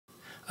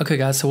Okay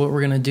guys, so what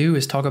we're going to do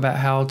is talk about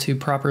how to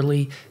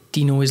properly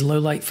denoise low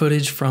light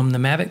footage from the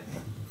Mavic.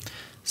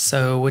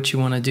 So what you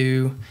want to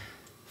do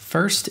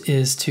first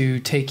is to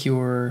take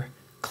your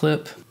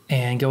clip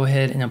and go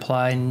ahead and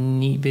apply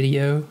Neat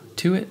Video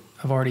to it.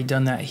 I've already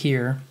done that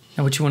here.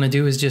 Now what you want to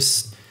do is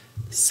just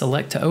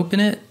select to open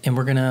it, and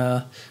we're going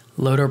to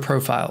load our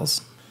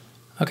profiles.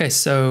 Okay,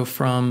 so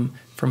from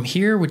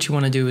here, what you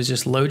want to do is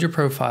just load your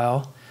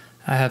profile.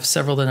 I have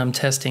several that I'm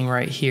testing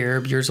right here.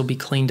 Yours will be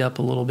cleaned up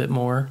a little bit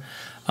more.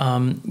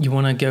 You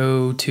want to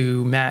go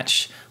to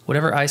match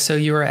whatever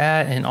ISO you are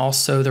at and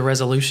also the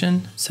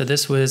resolution. So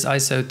this was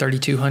ISO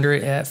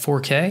 3200 at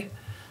 4K.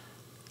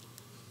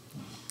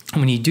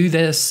 When you do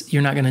this,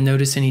 you're not going to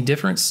notice any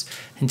difference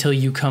until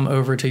you come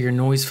over to your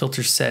noise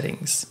filter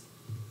settings.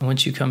 And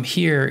once you come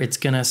here, it's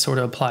going to sort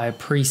of apply a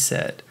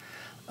preset.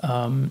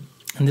 And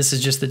this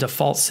is just the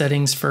default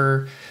settings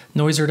for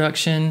noise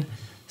reduction.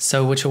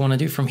 So what you'll want to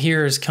do from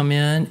here is come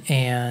in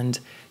and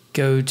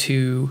go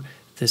to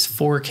this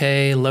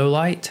 4K low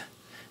light.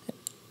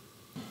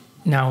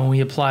 Now when we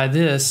apply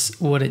this,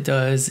 what it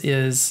does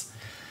is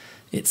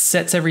it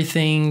sets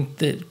everything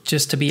that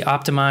just to be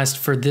optimized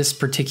for this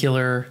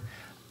particular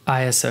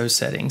ISO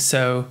setting.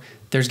 So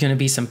there's going to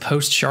be some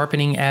post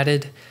sharpening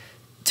added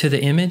to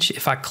the image.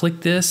 If I click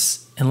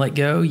this and let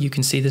go, you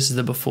can see this is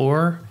the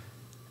before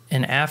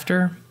and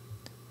after.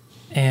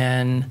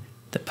 And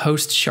the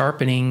post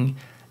sharpening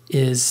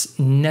is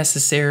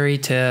necessary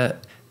to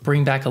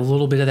bring back a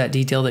little bit of that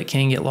detail that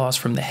can get lost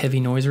from the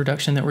heavy noise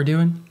reduction that we're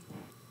doing.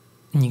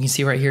 And you can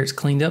see right here it's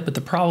cleaned up, but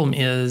the problem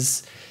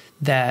is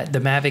that the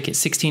Mavic at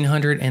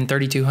 1600 and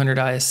 3200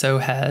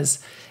 ISO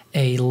has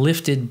a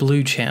lifted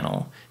blue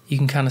channel. You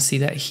can kind of see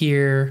that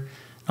here,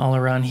 all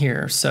around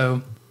here.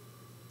 So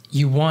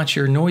you want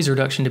your noise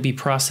reduction to be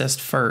processed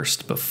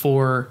first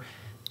before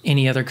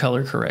any other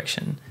color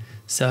correction.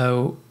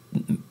 So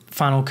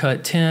Final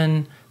Cut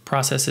 10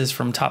 processes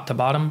from top to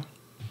bottom.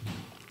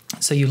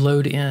 So you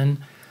load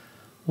in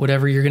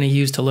whatever you're going to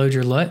use to load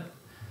your LUT.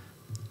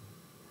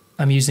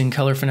 I'm using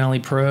Color Finale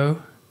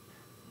Pro.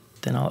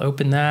 Then I'll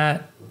open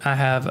that. I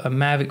have a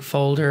Mavic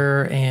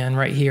folder, and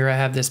right here I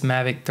have this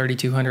Mavic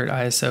 3200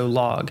 ISO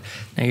log.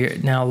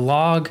 Now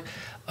log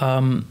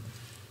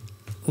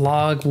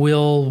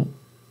will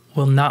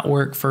not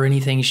work for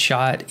anything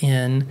shot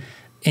in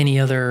any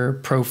other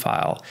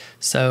profile.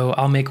 So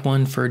I'll make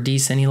one for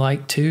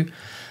DCineLight too.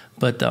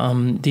 But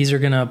these are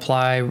going to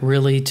apply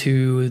really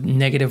to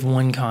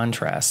 -1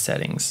 contrast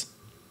settings.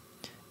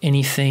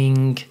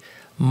 Anything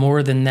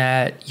more than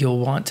that, you'll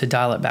want to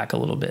dial it back a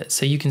little bit.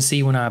 So you can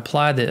see when I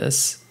apply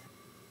this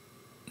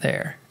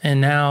there, and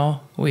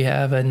now we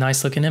have a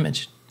nice looking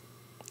image.